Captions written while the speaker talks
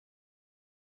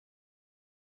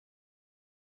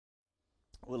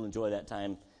we'll enjoy that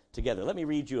time together. Let me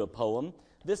read you a poem.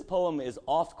 This poem is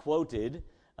oft quoted,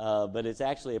 but it's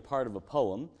actually a part of a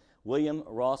poem. William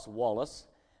Ross Wallace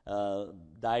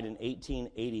died in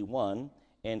 1881,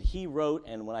 and he wrote,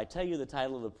 and when I tell you the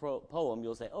title of the poem,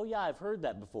 you'll say, oh yeah, I've heard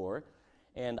that before,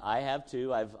 and I have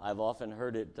too. I've often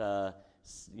heard it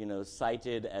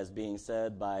cited as being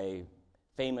said by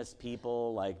famous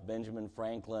people like Benjamin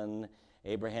Franklin,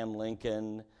 Abraham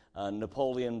Lincoln,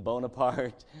 Napoleon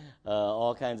Bonaparte,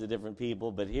 all kinds of different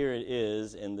people. But here it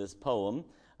is in this poem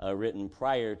written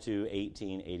prior to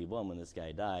 1881 when this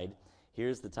guy died.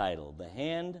 Here's the title: The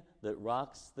hand that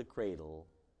rocks the cradle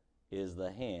is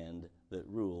the hand that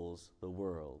rules the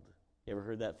world. You ever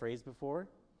heard that phrase before?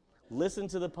 Listen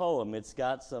to the poem. It's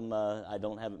got some, I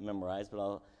don't have it memorized,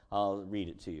 but I'll read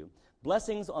it to you.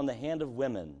 Blessings on the hand of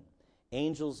women.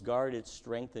 Angels guard its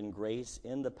strength and grace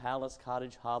in the palace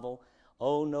cottage hovel.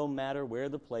 Oh, no matter where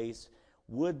the place,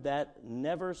 would that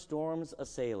never storms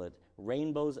assail it,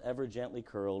 rainbows ever gently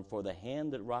curled, for the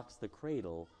hand that rocks the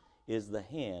cradle is the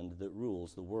hand that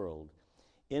rules the world.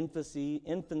 Infancy's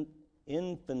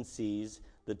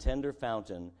the tender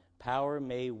fountain, power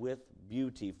may with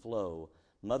beauty flow.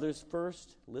 Mothers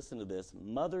first, listen to this,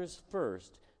 mothers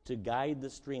first to guide the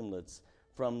streamlets,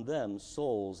 from them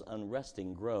souls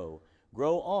unresting grow.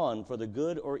 Grow on for the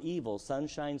good or evil,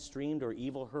 sunshine streamed or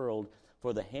evil hurled,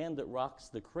 for the hand that rocks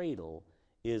the cradle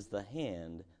is the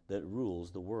hand that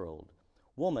rules the world.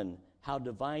 Woman, how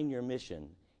divine your mission,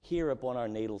 here upon our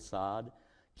natal sod.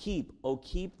 Keep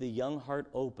the young heart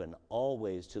open,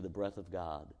 always to the breath of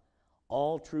God.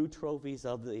 All true trophies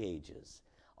of the ages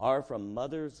are from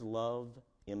mother's love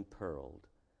impearled,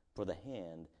 for the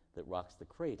hand that rocks the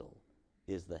cradle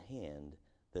is the hand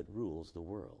that rules the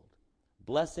world.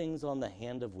 Blessings on the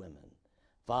hand of women.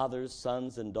 Fathers,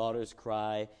 sons, and daughters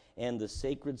cry, and the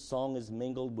sacred song is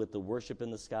mingled with the worship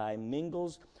in the sky,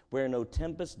 mingles where no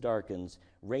tempest darkens,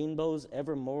 rainbows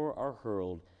evermore are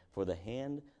hurled, for the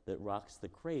hand that rocks the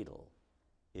cradle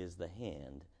is the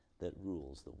hand that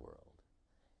rules the world.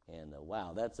 And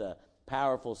wow, that's a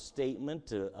powerful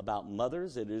statement about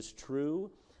mothers. It is true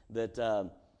that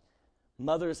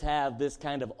mothers have this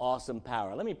kind of awesome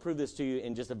power. Let me prove this to you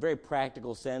in just a very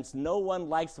practical sense. No one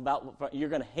likes you're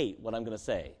going to hate what I'm going to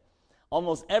say.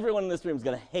 Almost everyone in this room is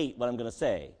going to hate what I'm going to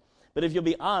say. But if you'll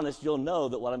be honest, you'll know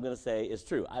that what I'm going to say is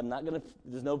true.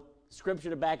 There's no scripture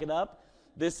to back it up.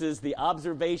 This is the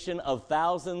observation of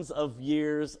thousands of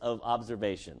years of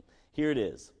observation. Here it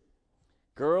is.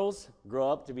 Girls grow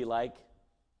up to be like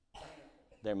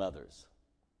their mothers.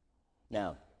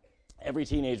 Now, every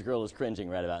teenage girl is cringing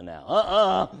right about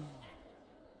now.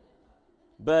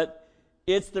 But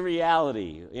it's the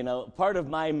reality. You know, part of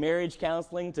my marriage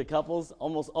counseling to couples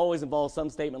almost always involves some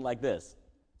statement like this.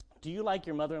 Do you like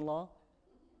your mother-in-law?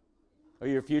 Or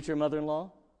your future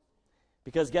mother-in-law?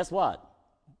 Because guess what?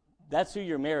 That's who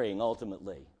you're marrying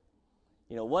ultimately.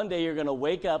 You know, one day you're going to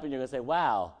wake up and you're going to say,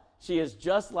 wow, she is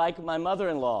just like my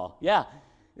mother-in-law. Yeah,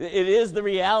 it is the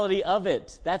reality of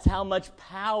it. That's how much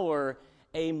power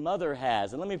a mother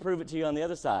has. And let me prove it to you on the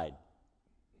other side.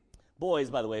 Boys,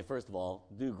 by the way, first of all,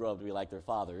 do grow up to be like their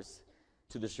fathers,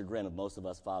 to the chagrin of most of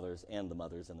us fathers and the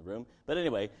mothers in the room. But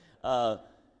anyway,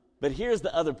 but here's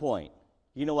the other point.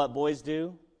 You know what boys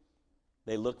do?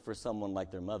 They look for someone like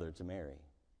their mother to marry.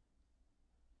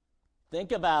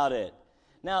 Think about it.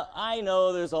 Now, I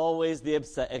know there's always the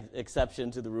exception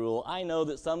to the rule. I know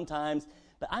that sometimes,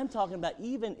 but I'm talking about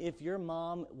even if your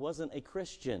mom wasn't a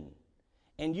Christian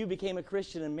and you became a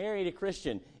Christian and married a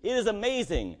Christian, it is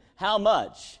amazing how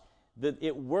much that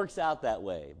it works out that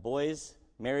way. Boys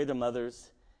marry their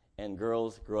mothers and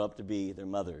girls grow up to be their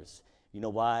mothers. You know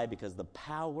why? Because the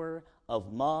power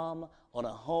of mom on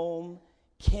a home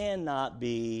cannot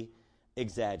be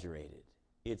exaggerated.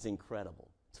 It's incredible.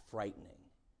 It's frightening.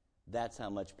 That's how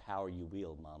much power you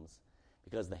wield, moms,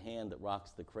 because the hand that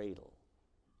rocks the cradle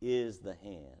is the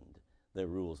hand that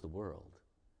rules the world.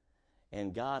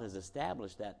 And God has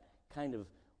established that kind of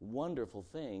wonderful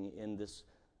thing in this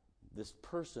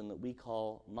person that we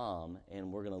call mom,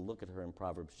 and we're going to look at her in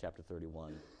Proverbs chapter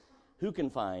 31. Who can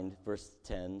find, verse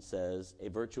 10 says, a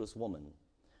virtuous woman,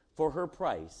 for her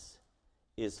price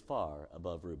is far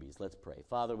above rubies. Let's pray.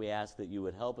 Father, we ask that you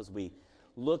would help as we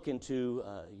look into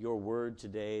your word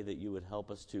today, that you would help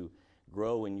us to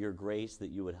grow in your grace, that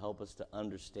you would help us to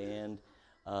understand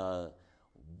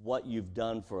what you've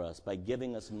done for us by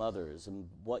giving us mothers, and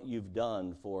what you've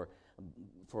done for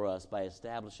us by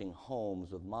establishing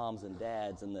homes with moms and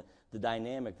dads, and the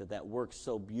dynamic that works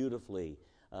so beautifully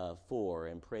for,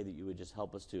 and pray that you would just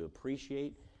help us to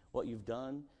appreciate what you've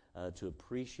done, to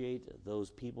appreciate those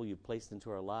people you've placed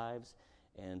into our lives,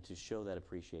 and to show that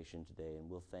appreciation today. And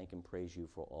we'll thank and praise you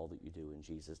for all that you do. In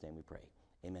Jesus' name we pray.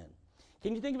 Amen.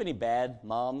 Can you think of any bad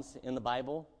moms in the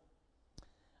Bible?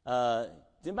 Does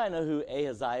anybody know who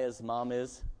Ahaziah's mom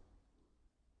is?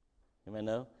 Anybody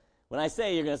know? When I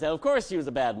say, you're going to say, of course she was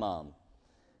a bad mom.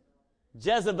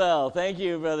 Jezebel. Thank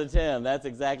you, Brother Tim. That's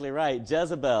exactly right.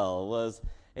 Jezebel was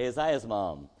Ahaziah's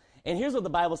mom. And here's what the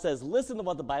Bible says. Listen to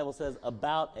what the Bible says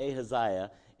about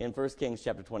Ahaziah in 1 Kings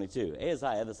chapter 22.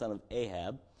 Ahaziah, the son of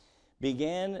Ahab,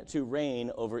 began to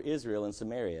reign over Israel in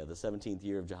Samaria, the 17th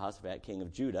year of Jehoshaphat, king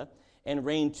of Judah, and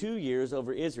reigned 2 years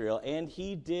over Israel. And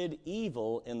he did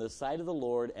evil in the sight of the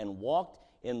Lord and walked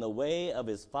in the way of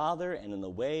his father and in the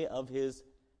way of his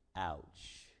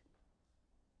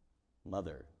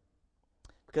mother.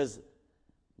 Because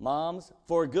moms,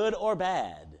 for good or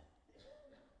bad,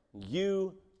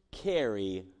 you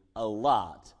carry a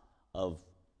lot of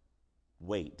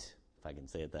weight, if I can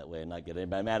say it that way and not get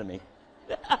anybody mad at me.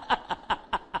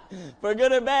 For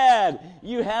good or bad,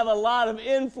 you have a lot of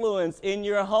influence in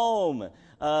your home.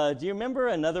 Do you remember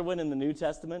another one in the New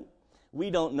Testament? We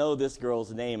don't know this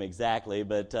girl's name exactly,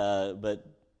 but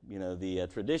you know, the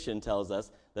tradition tells us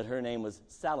that her name was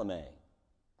Salome.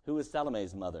 Who was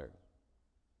Salome's mother?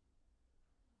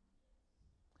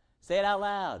 Say it out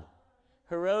loud.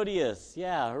 Herodias.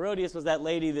 Yeah, Herodias was that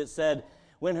lady that said,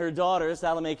 when her daughter,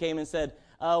 Salome, came and said,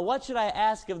 what should I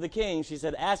ask of the king? She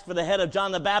said, ask for the head of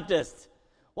John the Baptist.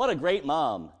 What a great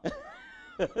mom.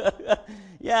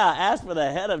 Yeah, ask for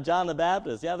the head of John the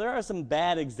Baptist. Yeah, there are some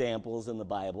bad examples in the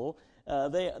Bible.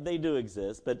 They do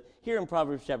exist. But here in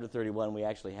Proverbs chapter 31, we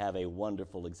actually have a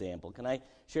wonderful example. Can I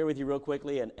share with you real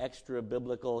quickly an extra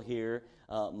biblical here,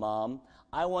 Mom?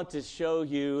 I want to show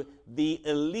you the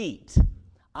elite.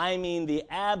 I mean the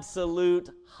absolute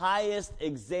highest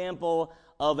example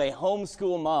of a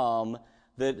homeschool mom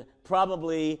that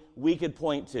probably we could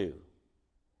point to.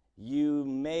 You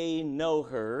may know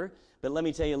her, but let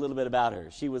me tell you a little bit about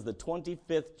her. She was the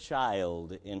 25th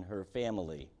child in her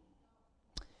family.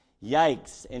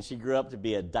 Yikes, and she grew up to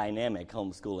be a dynamic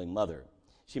homeschooling mother.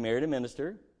 She married a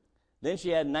minister. Then she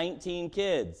had 19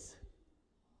 kids.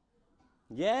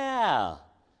 Yeah.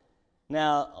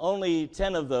 Now, only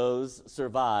 10 of those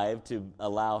survived to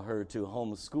allow her to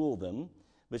homeschool them,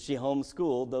 but she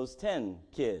homeschooled those 10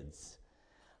 kids.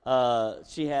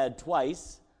 She had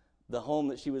twice the home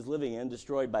that she was living in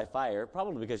destroyed by fire,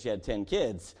 probably because she had 10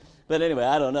 kids. But anyway,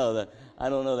 I don't know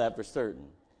that for certain.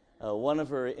 One of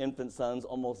her infant sons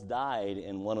almost died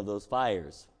in one of those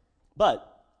fires.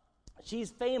 But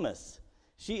she's famous.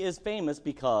 She is famous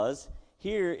because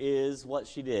here is what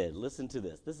she did. Listen to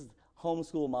this. This is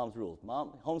homeschool mom's rules.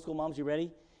 Homeschool moms, you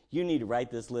ready? You need to write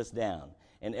this list down.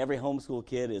 And every homeschool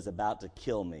kid is about to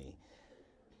kill me.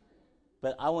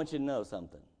 But I want you to know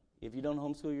something. If you don't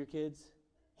homeschool your kids,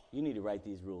 you need to write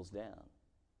these rules down.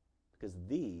 Because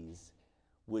these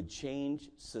would change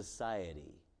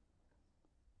society.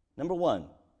 Number 1,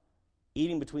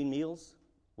 eating between meals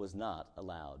was not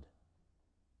allowed.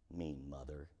 Mean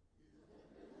mother.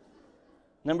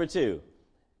 Number 2,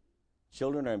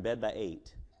 children are in bed by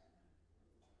 8.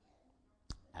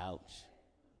 Ouch.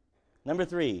 Number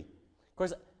 3, of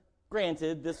course,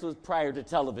 granted, this was prior to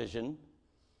television.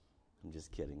 I'm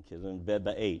just kidding. Kids are in bed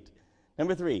by 8.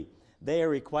 Number 3, they are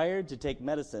required to take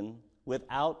medicine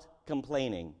without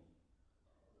complaining.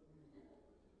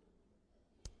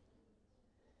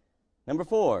 Number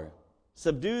 4,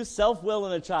 subdue self-will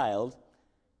in a child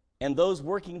and those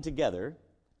working together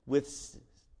with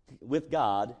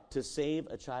God to save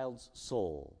a child's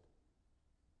soul.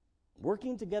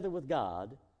 Working together with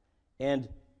God and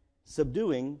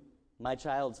subduing my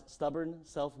child's stubborn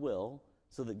self-will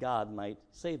so that God might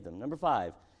save them. Number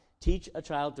 5, teach a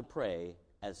child to pray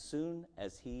as soon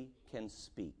as he can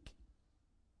speak.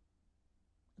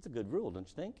 That's a good rule, don't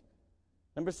you think?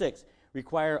 Number 6,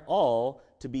 require all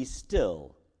to be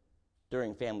still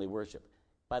during family worship.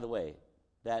 By the way,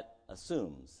 that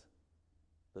assumes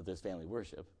that there's family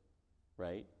worship,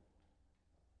 right?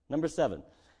 Number 7,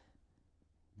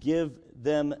 give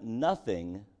them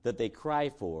nothing that they cry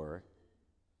for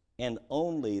and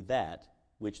only that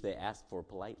which they ask for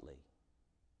politely.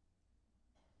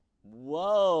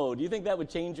 Whoa, do you think that would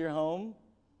change your home?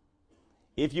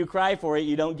 If you cry for it,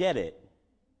 you don't get it.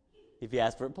 If you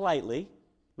ask for it politely,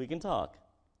 we can talk.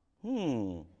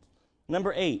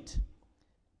 Number 8,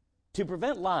 to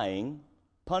prevent lying,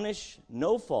 punish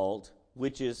no fault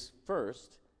which is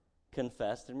first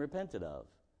confessed and repented of.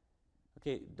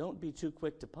 Okay, don't be too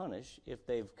quick to punish. If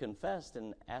they've confessed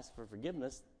and asked for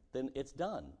forgiveness, then it's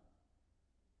done.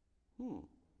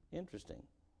 Interesting.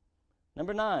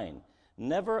 Number 9,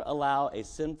 never allow a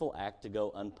sinful act to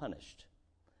go unpunished.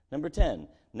 Number 10,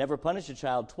 never punish a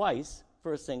child twice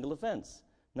for a single offense.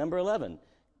 Number 11,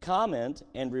 comment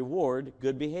and reward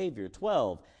good behavior.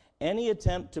 12, any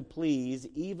attempt to please,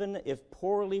 even if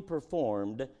poorly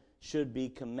performed, should be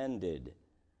commended.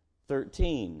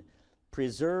 13,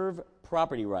 preserve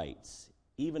property rights,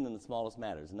 even in the smallest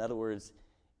matters. In other words,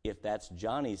 if that's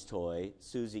Johnny's toy,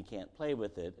 Susie can't play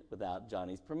with it without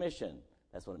Johnny's permission.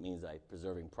 That's what it means by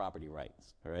preserving property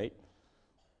rights, all right?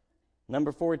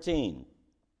 Number 14,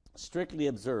 strictly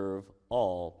observe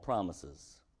all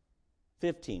promises.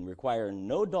 15, require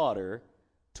no daughter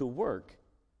to work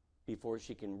before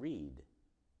she can read.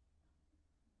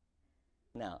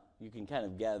 Now, you can kind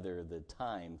of gather the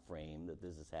time frame that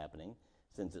this is happening,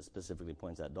 since it specifically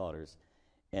points out daughters.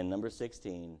 And number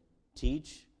 16,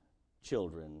 teach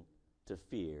children to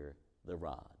fear the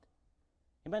rod.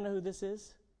 Anybody know who this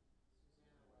is?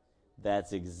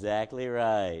 That's exactly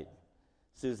right.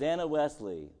 Susanna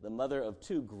Wesley, the mother of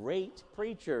two great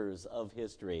preachers of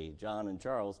history, John and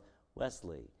Charles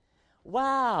Wesley.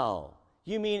 Wow!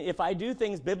 You mean if I do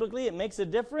things biblically, it makes a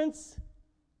difference?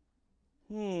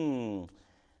 There's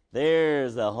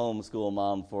a homeschool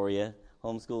mom for you.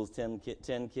 Homeschools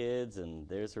 10 kids, and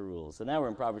there's her rules. So now we're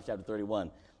in Proverbs chapter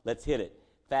 31. Let's hit it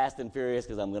fast and furious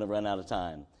because I'm going to run out of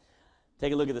time.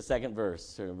 Take a look at the second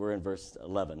verse. We're in verse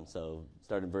 11, so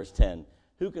start in verse 10.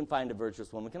 Who can find a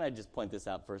virtuous woman? Can I just point this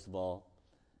out first of all?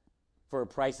 For a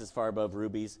price is far above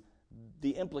rubies.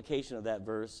 The implication of that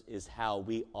verse is how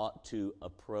we ought to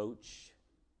approach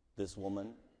this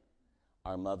woman,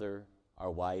 our mother,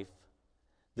 our wife,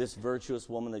 this virtuous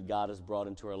woman that God has brought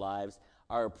into our lives.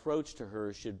 Our approach to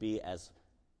her should be as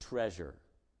treasure,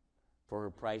 for her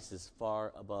price is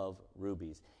far above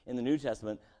rubies. In the New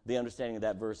Testament, the understanding of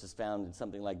that verse is found in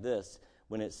something like this,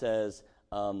 when it says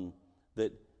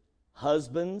that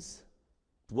husbands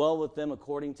dwell with them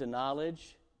according to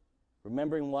knowledge,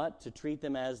 remembering what? To treat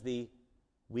them as the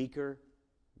weaker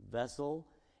vessel.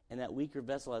 And that weaker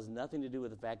vessel has nothing to do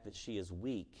with the fact that she is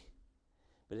weak,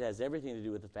 but it has everything to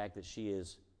do with the fact that she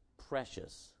is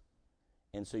precious.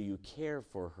 And so you care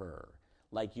for her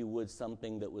like you would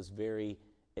something that was very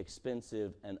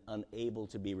expensive and unable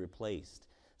to be replaced.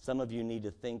 Some of you need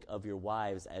to think of your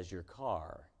wives as your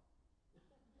car.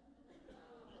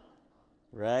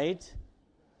 Right?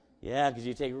 Yeah, because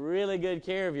you take really good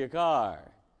care of your car,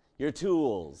 your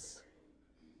tools,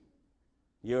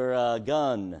 your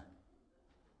gun.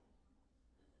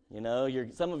 You know,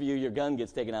 some of you, your gun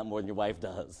gets taken out more than your wife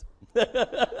does.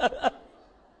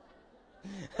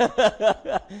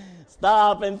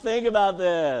 Stop and think about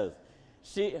this.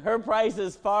 Her price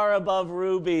is far above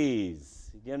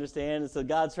rubies. You understand? And so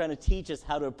God's trying to teach us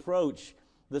how to approach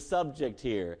the subject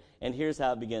here. And here's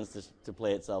how it begins to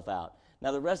play itself out.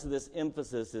 Now, the rest of this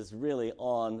emphasis is really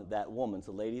on that woman.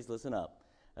 So ladies, listen up.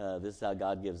 This is how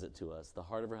God gives it to us. The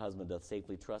heart of her husband doth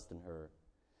safely trust in her,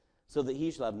 so that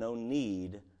he shall have no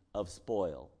need of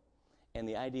spoil. And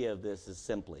the idea of this is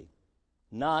simply,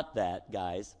 not that,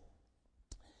 guys,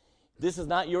 this is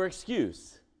not your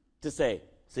excuse to say,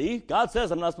 see, God says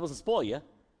I'm not supposed to spoil you.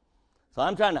 So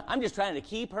I'm just trying to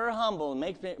keep her humble and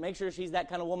make sure she's that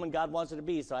kind of woman God wants her to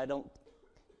be so I don't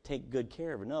take good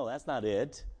care of her. No, that's not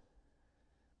it.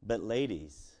 But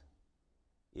ladies,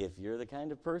 if you're the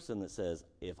kind of person that says,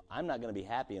 if I'm not going to be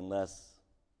happy unless,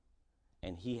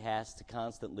 and he has to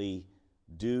constantly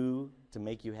do to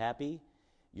make you happy,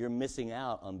 you're missing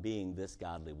out on being this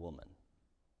godly woman.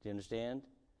 Do you understand?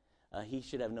 He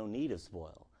should have no need of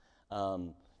spoil.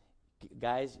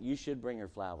 Guys, you should bring her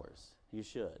flowers. You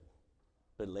should.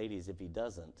 But ladies, if he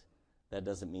doesn't, that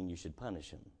doesn't mean you should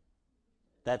punish him.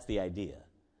 That's the idea.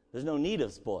 There's no need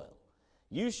of spoil.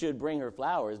 You should bring her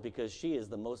flowers because she is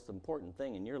the most important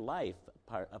thing in your life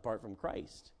apart from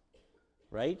Christ.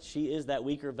 Right? She is that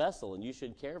weaker vessel, and you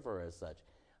should care for her as such.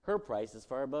 Her price is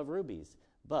far above rubies.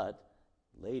 But,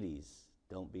 ladies,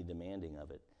 don't be demanding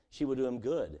of it. She will do him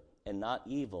good and not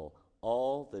evil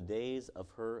all the days of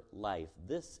her life.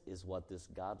 This is what this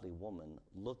godly woman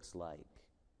looks like.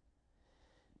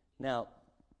 Now,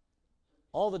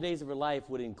 all the days of her life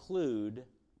would include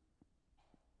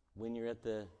when you're at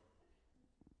the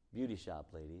beauty shop,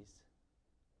 ladies.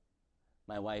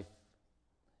 My wife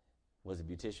was a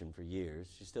beautician for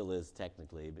years. She still is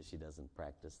technically, but she doesn't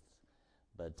practice.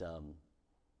 But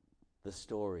the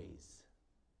stories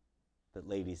that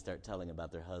ladies start telling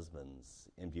about their husbands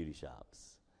in beauty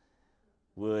shops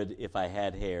would, if I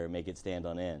had hair, make it stand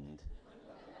on end.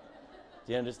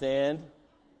 Do you understand?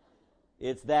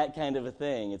 It's that kind of a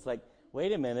thing. It's like,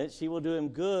 wait a minute, she will do him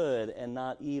good and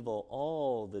not evil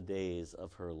all the days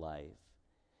of her life.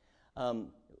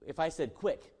 If I said,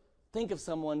 quick, think of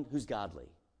someone who's godly.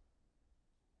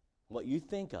 what you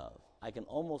think of, I can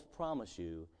almost promise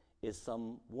you, is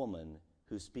some woman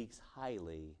who speaks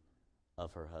highly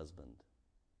of her husband,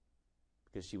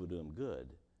 because she will do him good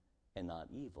and not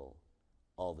evil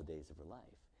all the days of her life.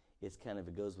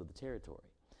 It goes with the territory.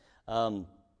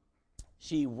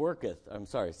 She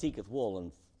seeketh wool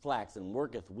and flax, and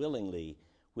worketh willingly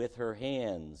with her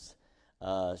hands.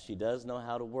 She does know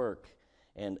how to work.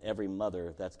 And every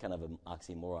mother, that's kind of an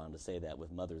oxymoron to say that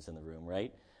with mothers in the room,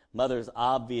 right? Mothers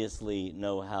obviously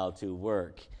know how to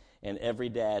work. And every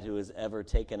dad who has ever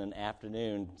taken an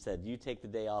afternoon said, you take the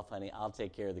day off, honey, I'll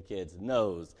take care of the kids,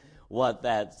 knows what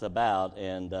that's about.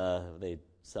 And they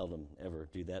seldom ever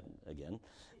do that again.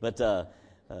 But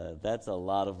that's a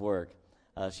lot of work.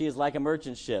 She is like a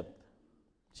merchant ship.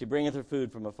 She bringeth her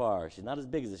food from afar. She's not as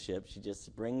big as a ship. She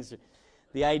just brings her.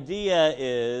 The idea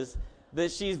is that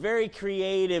she's very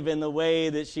creative in the way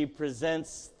that she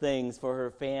presents things for her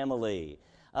family.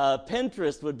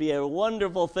 Pinterest would be a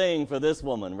wonderful thing for this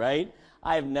woman, right?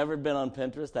 I've never been on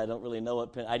Pinterest. I don't really know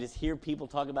what I just hear people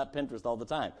talk about Pinterest all the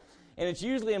time. And it's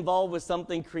usually involved with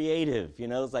something creative.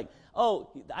 It's like,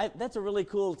 that's a really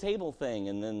cool table thing.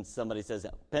 And then somebody says,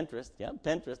 Pinterest. Yeah,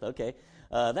 Pinterest. Okay.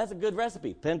 That's a good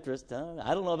recipe. Pinterest.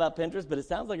 I don't know about Pinterest, but it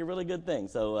sounds like a really good thing.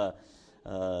 So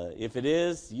if it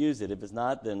is, use it. If it's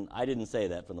not, then I didn't say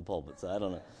that from the pulpit, so I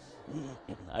don't know.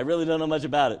 I really don't know much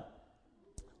about it.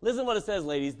 Listen to what it says,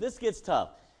 ladies. This gets tough.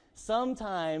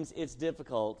 Sometimes it's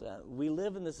difficult. We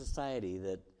live in this society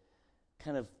that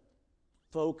kind of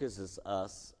focuses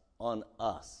us, on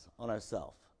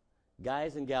ourselves.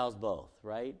 Guys and gals both,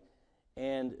 right?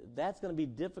 And that's going to be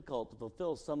difficult to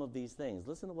fulfill some of these things.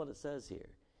 Listen to what it says here.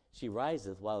 She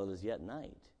riseth while it is yet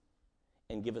night,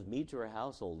 and giveth meat to her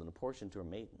household, and a portion to her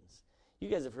maidens. You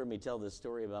guys have heard me tell this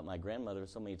story about my grandmother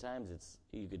so many times,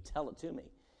 you could tell it to me.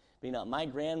 But, my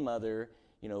grandmother,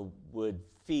 would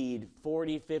feed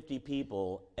 40, 50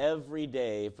 people every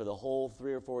day for the whole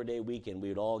 3 or 4 day weekend. We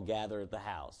would all gather at the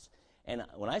house. And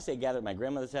when I say gather at my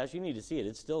grandmother's house, you need to see it.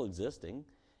 It's still existing.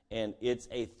 And it's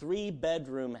a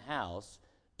 3-bedroom house.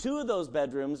 2 of those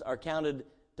bedrooms are counted,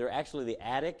 they're actually the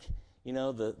attic.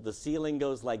 The ceiling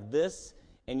goes like this,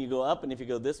 and you go up, and if you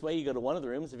go this way, you go to one of the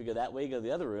rooms. If you go that way, you go to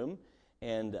the other room.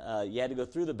 And you had to go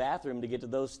through the bathroom to get to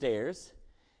those stairs.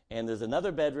 And there's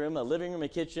another bedroom, a living room, a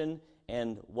kitchen,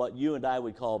 and what you and I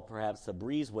would call perhaps a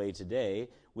breezeway today,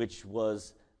 which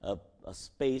was a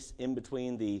space in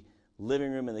between the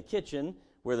living room and the kitchen,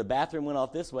 where the bathroom went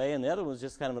off this way, and the other one was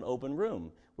just kind of an open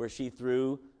room, where she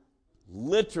threw,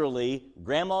 literally,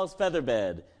 Grandma's feather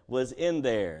bed was in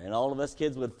there. And all of us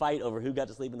kids would fight over who got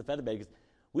to sleep in the feather bed, because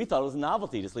we thought it was a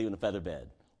novelty to sleep in a feather bed.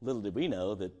 Little did we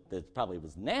know that it probably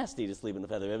was nasty to sleep in the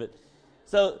feather bed.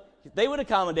 So they would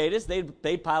accommodate us.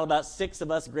 They'd pile about 6 of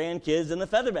us grandkids in the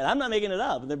feather bed. I'm not making it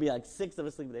up. And there'd be like 6 of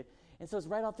us sleeping there. And so it's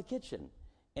right off the kitchen.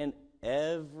 And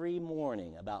every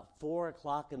morning, about 4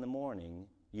 o'clock in the morning,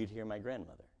 you'd hear my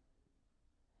grandmother.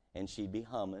 And she'd be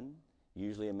humming,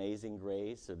 usually Amazing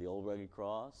Grace or the Old Rugged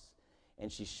Cross.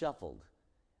 And she shuffled.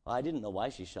 Well, I didn't know why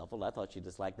she shuffled. I thought she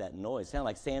just liked that noise. It sounded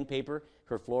like sandpaper.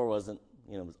 Her floor wasn't,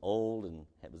 it was old, and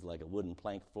it was like a wooden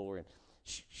plank floor. And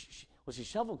well, she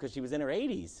shuffled because she was in her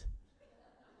 80s.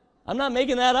 I'm not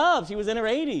making that up. She was in her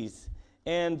 80s.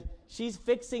 And she's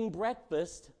fixing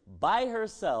breakfast by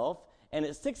herself. And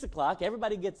at 6 o'clock,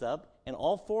 everybody gets up, and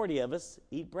all 40 of us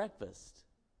eat breakfast.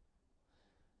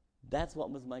 That's what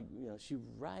was she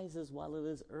rises while it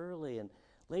is early. And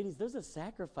ladies, there's a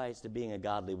sacrifice to being a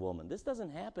godly woman. This doesn't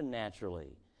happen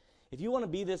naturally. If you want to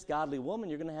be this godly woman,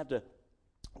 you're going to have to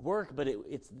work, but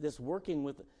it's this working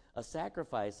with a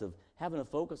sacrifice of having a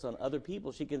focus on other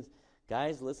people.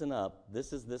 Guys, listen up.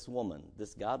 This is this woman,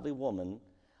 this godly woman.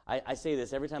 I say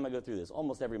this every time I go through this,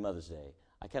 almost every Mother's Day.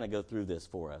 I kind of go through this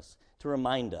for us to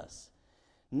remind us.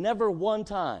 Never one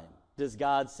time does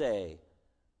God say,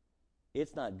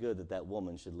 it's not good that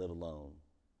woman should live alone.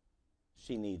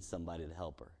 She needs somebody to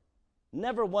help her.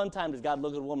 Never one time does God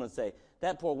look at a woman and say,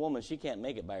 that poor woman, she can't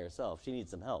make it by herself. She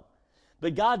needs some help.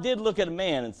 But God did look at a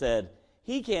man and said,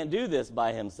 he can't do this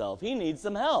by himself. He needs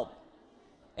some help.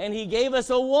 And he gave us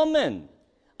a woman.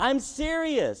 I'm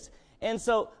serious. And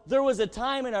so there was a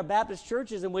time in our Baptist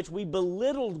churches in which we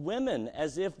belittled women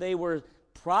as if they were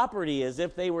property, as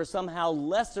if they were somehow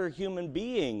lesser human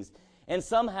beings, and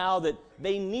somehow that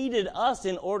they needed us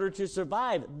in order to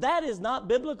survive. That is not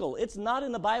biblical. It's not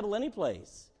in the Bible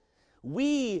anyplace.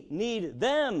 We need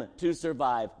them to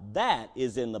survive. That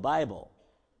is in the Bible.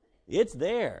 It's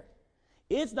there.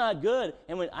 It's not good.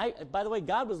 And by the way,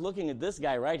 God was looking at this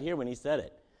guy right here when he said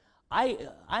it. I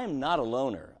am not a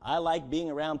loner. I like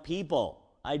being around people.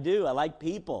 I do. I like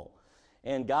people.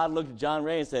 And God looked at John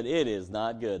Ray and said, it is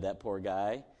not good, that poor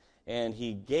guy. And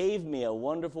he gave me a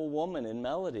wonderful woman in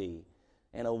Melody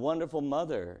and a wonderful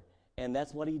mother. And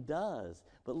that's what he does.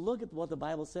 But look at what the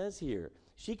Bible says here.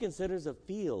 She considers a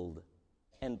field.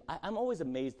 And I'm always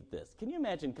amazed at this. Can you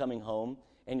imagine coming home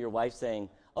and your wife saying,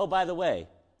 oh, by the way,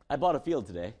 I bought a field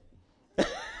today?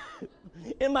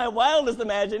 In my wildest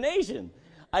imagination,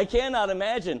 I cannot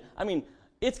imagine. I mean,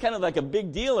 it's kind of like a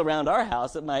big deal around our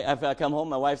house. If I come home,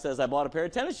 my wife says, I bought a pair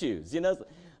of tennis shoes.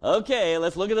 Okay,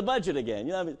 let's look at the budget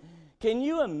again. Can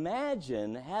you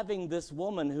imagine having this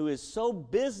woman who is so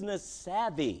business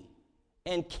savvy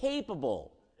and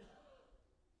capable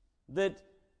that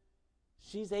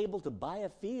she's able to buy a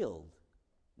field?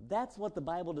 That's what the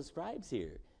Bible describes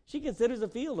here. She considers a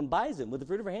field and buys it. With the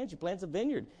fruit of her hand, she plants a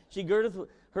vineyard. She girdeth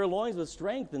her loins with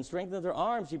strength and strengtheneth her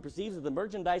arms. She perceives that the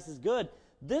merchandise is good.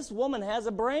 This woman has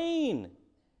a brain.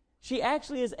 She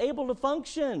actually is able to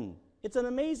function. It's an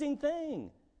amazing thing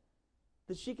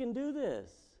that she can do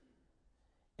this.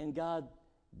 And God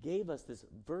gave us this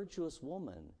virtuous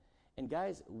woman. And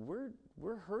guys, we're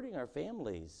hurting our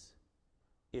families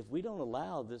if we don't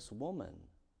allow this woman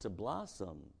to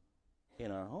blossom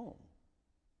in our home.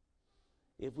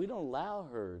 If we don't allow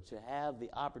her to have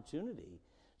the opportunity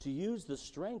to use the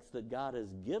strength that God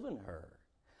has given her.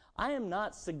 I am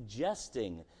not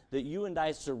suggesting that you and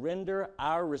I surrender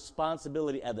our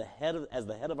responsibility as the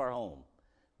head of our home.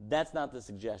 That's not the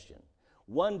suggestion.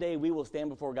 One day we will stand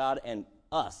before God, and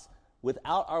us,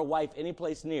 without our wife any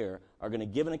place near, are going to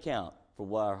give an account for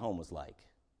what our home was like.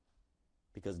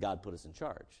 Because God put us in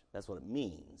charge. That's what it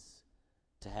means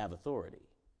to have authority.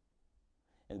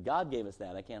 And God gave us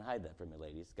that. I can't hide that from you,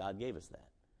 ladies. God gave us that.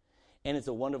 And it's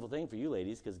a wonderful thing for you,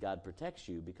 ladies, because God protects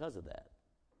you because of that.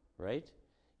 Right?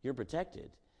 You're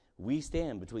protected. We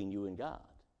stand between you and God.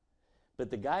 But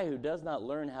the guy who does not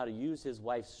learn how to use his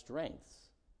wife's strengths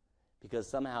because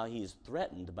somehow he is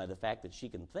threatened by the fact that she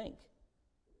can think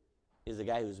is a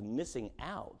guy who's missing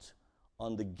out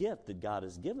on the gift that God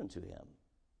has given to him.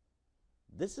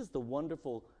 This is the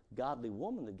wonderful, godly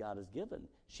woman that God has given.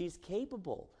 She's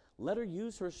capable. Let her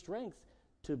use her strength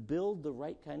to build the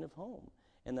right kind of home.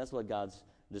 And that's what God's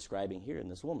describing here in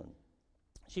this woman.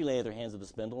 She layeth her hands at the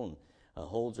spindle and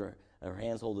holds her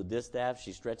hands hold the distaff.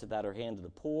 She stretcheth out her hand to the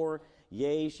poor.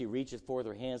 Yea, she reacheth forth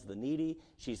her hands to the needy.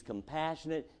 She's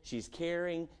compassionate. She's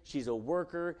caring. She's a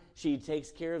worker. She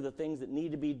takes care of the things that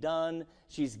need to be done.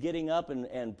 She's getting up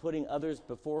and putting others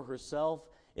before herself,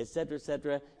 etc.,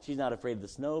 etc. She's not afraid of the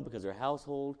snow because her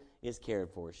household is cared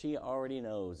for. She already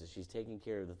knows that she's taking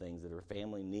care of the things that her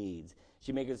family needs.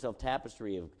 She makes herself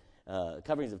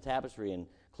coverings of tapestry and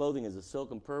clothing as a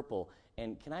silk and purple.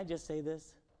 And can I just say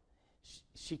this?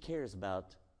 She cares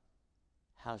about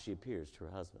how she appears to her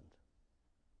husband.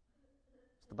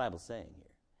 That's what the Bible's saying here.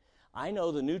 I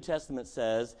know the New Testament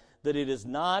says that it is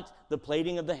not the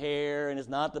plaiting of the hair and it's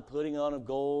not the putting on of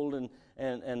gold and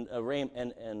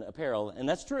apparel, and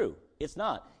that's true. It's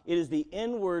not. It is the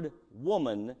inward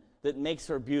woman that makes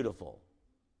her beautiful.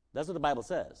 That's what the Bible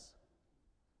says.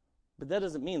 But that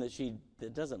doesn't mean that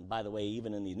it doesn't, by the way,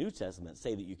 even in the New Testament,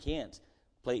 say that you can't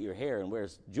plait your hair and wear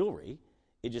jewelry.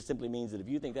 It just simply means that if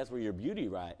you think that's where your beauty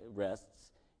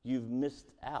rests, you've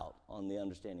missed out on the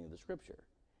understanding of the Scripture.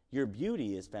 Your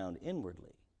beauty is found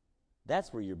inwardly.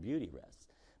 That's where your beauty rests.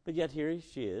 But yet here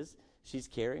she is. She's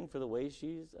caring for the way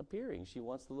she's appearing. She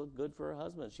wants to look good for her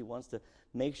husband. She wants to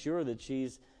make sure that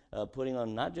she's putting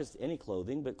on not just any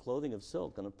clothing, but clothing of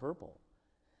silk and of purple.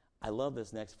 I love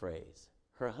this next phrase.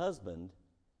 Her husband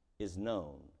is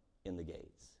known in the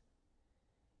gates.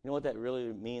 You know what that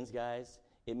really means, guys?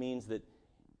 It means that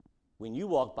when you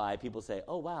walk by, people say,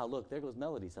 oh, wow, look, there goes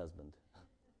Melody's husband.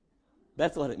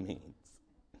 That's what it means.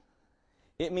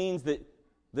 It means that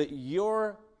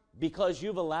because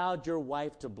you've allowed your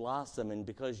wife to blossom and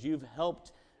because you've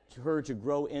helped her to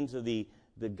grow into the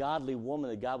godly woman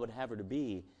that God would have her to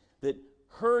be, that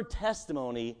her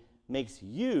testimony makes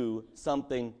you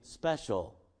something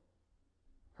special.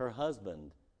 Her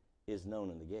husband is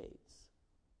known in the gates.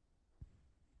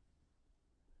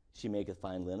 She maketh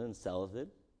fine linen and selleth it.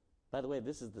 By the way,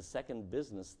 this is the second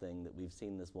business thing that we've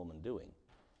seen this woman doing.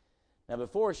 Now,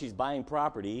 before she's buying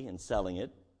property and selling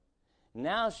it.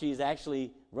 Now she's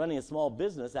actually running a small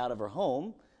business out of her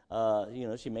home.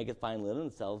 She maketh fine linen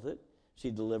and selleth it.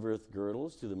 She delivereth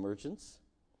girdles to the merchants.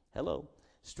 Hello.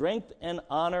 Strength and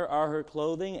honor are her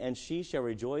clothing, and she shall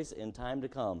rejoice in time to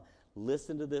come.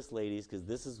 Listen to this, ladies, because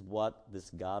this is what this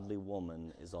godly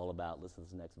woman is all about. Listen to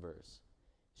this next verse.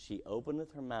 She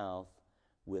openeth her mouth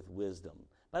with wisdom.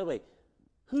 By the way,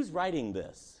 who's writing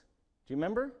this? Do you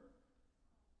remember?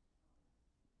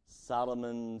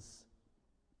 Solomon's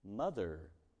mother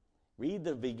Read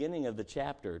the beginning of the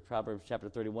chapter, Proverbs chapter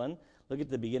 31. Look at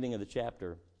the beginning of the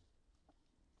chapter.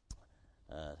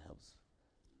 It helps.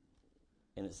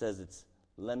 And it says it's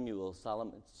Lemuel,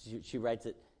 Solomon. She writes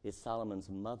it, it's Solomon's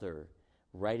mother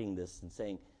writing this and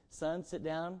saying, son, sit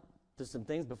down. There's some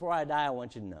things. Before I die, I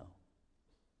want you to know.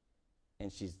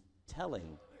 And she's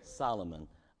telling Solomon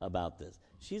about this.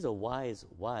 She's a wise,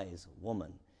 wise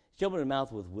woman. She opened her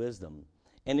mouth with wisdom.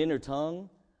 And in her tongue,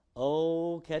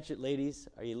 oh, catch it, ladies.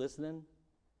 Are you listening?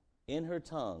 In her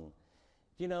tongue.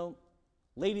 You know,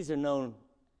 ladies are known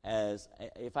as,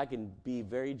 if I can be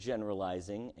very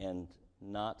generalizing and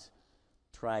not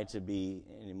try to be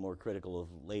any more critical of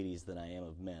ladies than I am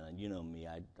of men. And you know me,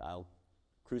 I'll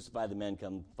crucify the men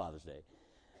come Father's Day.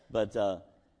 But,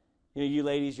 you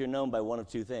ladies, you're known by one of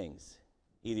two things.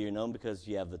 Either you're known because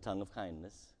you have the tongue of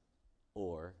kindness,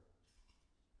 or,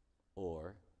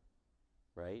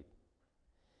 right?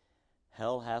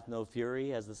 Hell hath no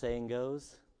fury, as the saying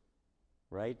goes,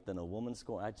 right? Than a woman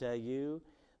scorn. I tell you,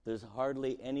 there's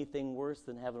hardly anything worse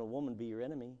than having a woman be your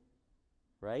enemy,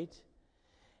 right?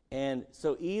 And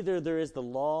so either there is the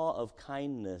law of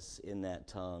kindness in that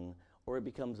tongue, or it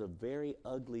becomes a very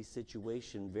ugly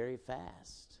situation very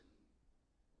fast.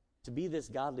 To be this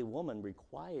godly woman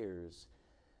requires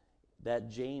that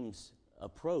James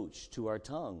approach to our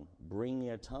tongue, bringing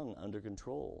our tongue under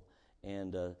control,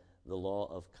 and the law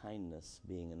of kindness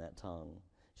being in that tongue.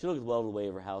 She looketh well to the way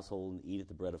of her household, and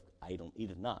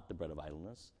eateth not the bread of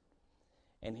idleness.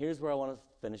 And here's where I want to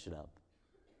finish it up.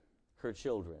 Her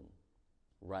children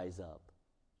rise up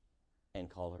and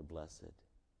call her blessed.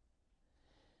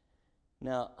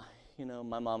 Now,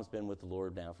 my mom's been with the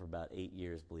Lord now for about 8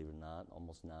 years, believe it or not,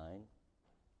 almost 9.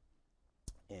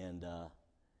 And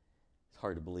it's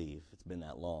hard to believe it's been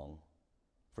that long.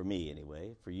 For me,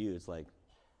 anyway. For you, it's like,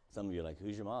 some of you are like,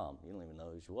 who's your mom? You don't even know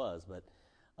who she was, but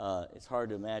it's hard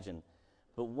to imagine.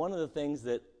 But one of the things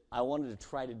that I wanted to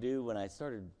try to do when I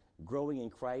started growing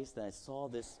in Christ and I saw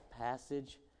this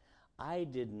passage, I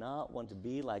did not want to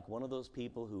be like one of those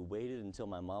people who waited until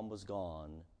my mom was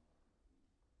gone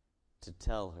to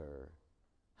tell her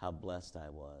how blessed I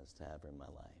was to have her in my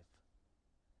life.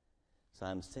 So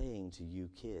I'm saying to you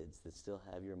kids that still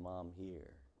have your mom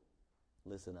here,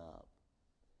 listen up.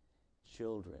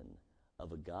 Children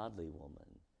of a godly woman,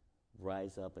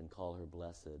 rise up and call her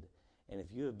blessed. And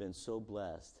if you have been so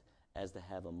blessed as to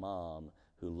have a mom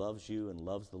who loves you and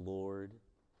loves the Lord,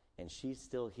 and she's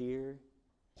still here,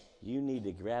 you need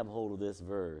to grab hold of this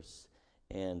verse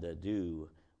and do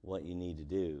what you need to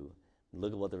do.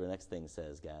 Look at what the next thing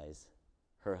says, guys.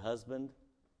 Her husband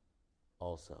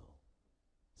also.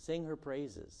 Sing her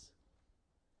praises.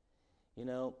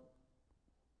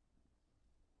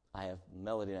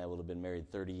 Melody and I will have been married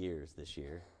 30 years this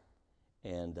year.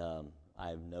 And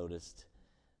I've noticed,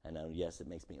 I know, yes, it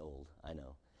makes me old, I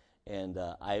know. And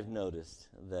I've noticed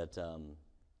that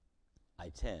I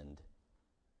tend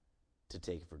to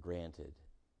take for granted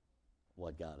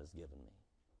what God has given me.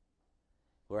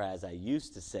 Whereas I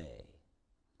used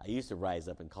to rise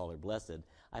up and call her blessed.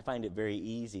 I find it very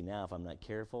easy now, if I'm not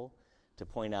careful, to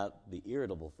point out the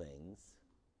irritable things,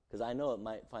 because I know it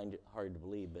might find it hard to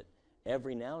believe, but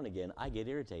every now and again, I get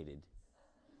irritated.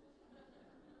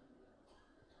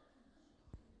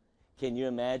 Can you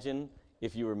imagine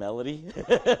if you were Melody?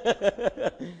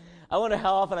 I wonder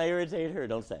how often I irritate her.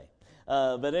 Don't say.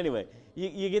 But anyway,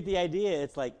 you get the idea.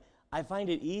 It's like, I find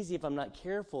it easy, if I'm not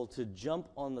careful, to jump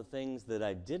on the things that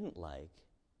I didn't like.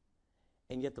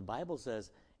 And yet the Bible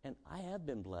says, and I have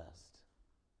been blessed.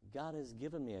 God has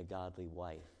given me a godly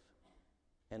wife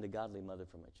and a godly mother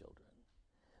for my children.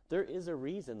 There is a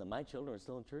reason that my children are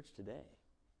still in church today.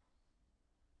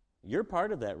 You're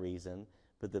part of that reason,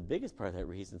 but the biggest part of that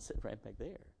reason is sitting right back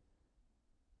there.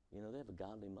 They have a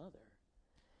godly mother.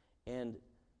 And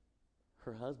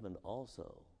her husband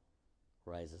also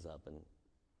rises up and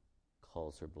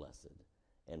calls her blessed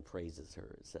and praises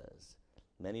her, it says.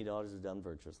 Many daughters have done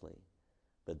virtuously,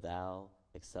 but thou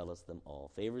excellest them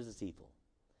all. Favor is deceitful,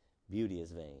 beauty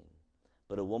is vain.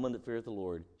 But a woman that feareth the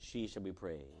Lord, she shall be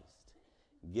praised.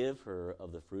 Give her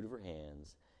of the fruit of her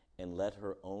hands, and let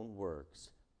her own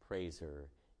works praise her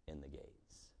in the gates.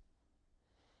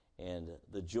 And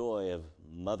the joy of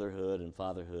motherhood and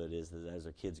fatherhood is that as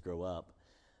our kids grow up,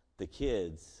 the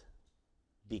kids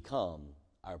become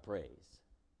our praise.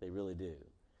 They really do.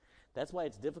 That's why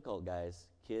it's difficult, guys.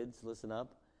 Kids, listen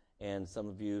up. And some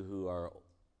of you who are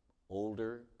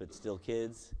older but still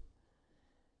kids,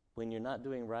 when you're not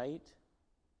doing right,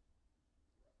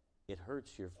 it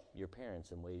hurts your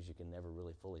parents in ways you can never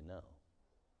really fully know.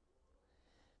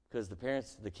 Because the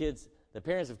parents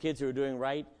of kids who are doing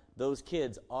right, those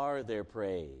kids are their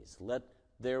praise. Let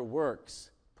their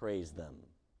works praise them.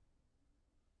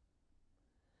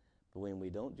 But when we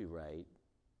don't do right,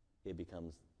 it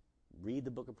becomes, read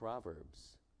the book of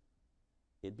Proverbs.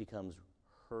 It becomes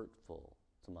hurtful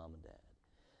to mom and dad.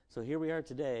 So here we are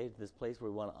today, this place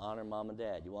where we want to honor mom and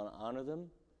dad. You want to honor them?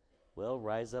 Well,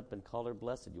 rise up and call her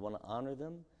blessed. You want to honor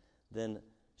them? Then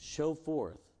show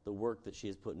forth the work that she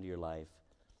has put into your life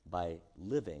by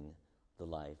living the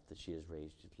life that she has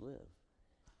raised you to live.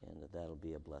 And that'll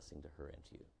be a blessing to her and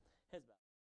to you. Heads bowed.